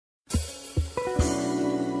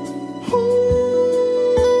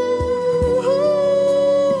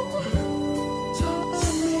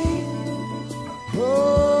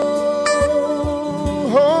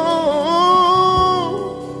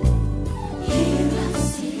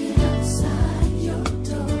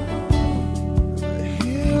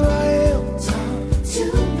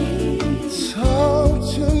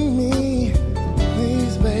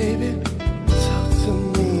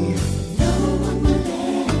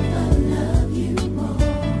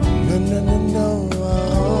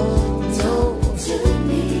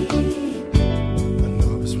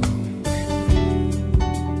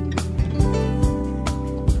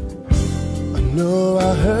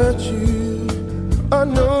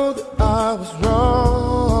was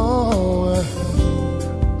wrong.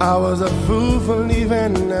 I was a fool for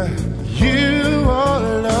leaving you all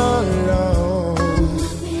alone.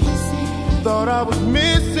 Thought I was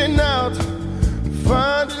missing out,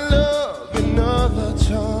 finding love in other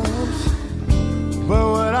charms. But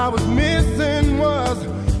what I was missing was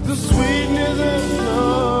the sweetness of love.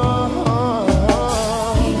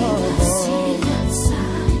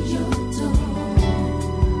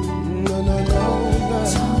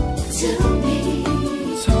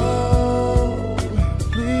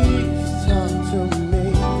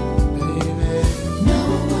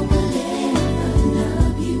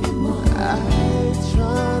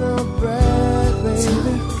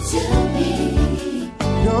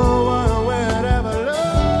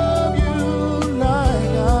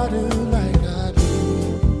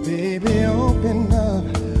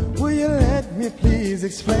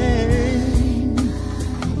 Explain.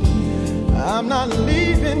 I'm not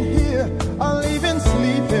leaving here, I'm leaving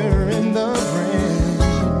sleep here in the rain.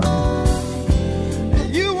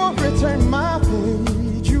 You won't return my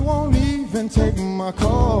page, you won't even take my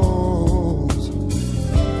calls.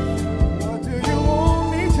 What do you want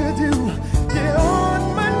me to do? Get on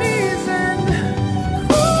my knees and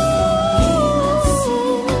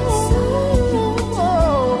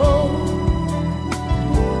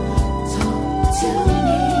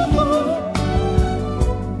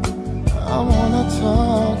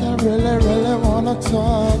talk, I really, really wanna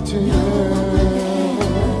talk to you.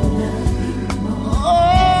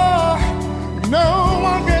 Oh, no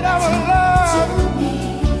one could ever love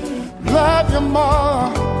you more.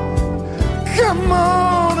 Come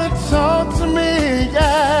on and talk to me,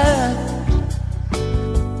 yeah.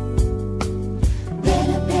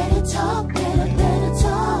 Better talk, better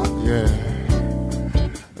talk. Yeah,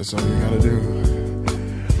 that's all you gotta do.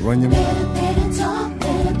 Run your mouth. Better talk.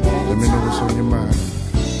 Let me know what's on your mind.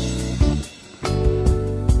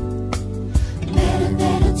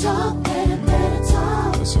 Better talk, better talk.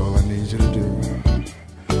 That's all I need you to do.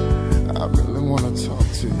 I really want to talk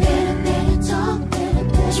to you. Better talk,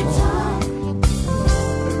 what's wrong?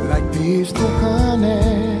 Like bees to honey,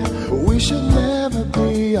 we should never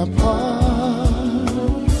be apart.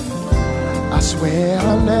 I swear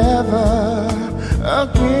I'll never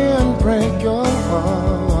again break your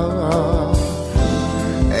heart.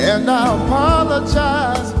 And I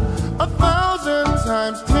apologize 1,000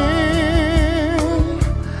 times 10.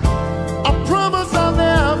 I promise I'll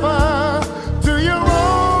never do you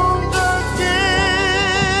wrong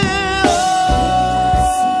again.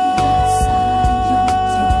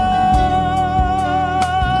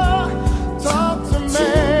 Talk to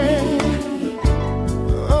me.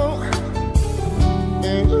 Oh.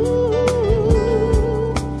 And ooh.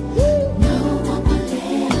 No one will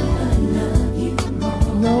ever love you more.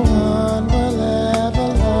 No one will ever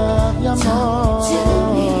love you more. Talk to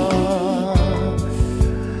me.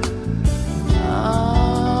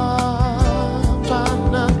 I'm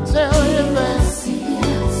trying to tell you, baby.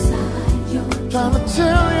 Trying to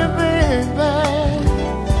tell you, baby.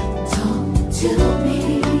 Talk to me.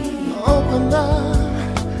 Open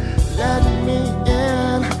up, let me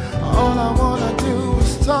in. All I wanna do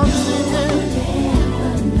is talk to you.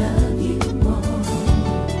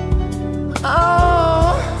 Oh,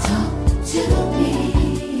 talk to me.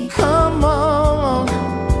 Come on,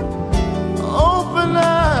 open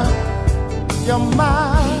up your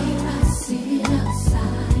mind. I see it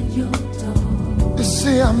outside your door. You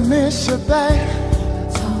see, I miss you, babe.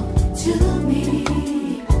 Talk to me.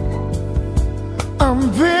 I'm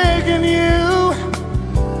begging you,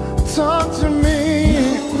 talk to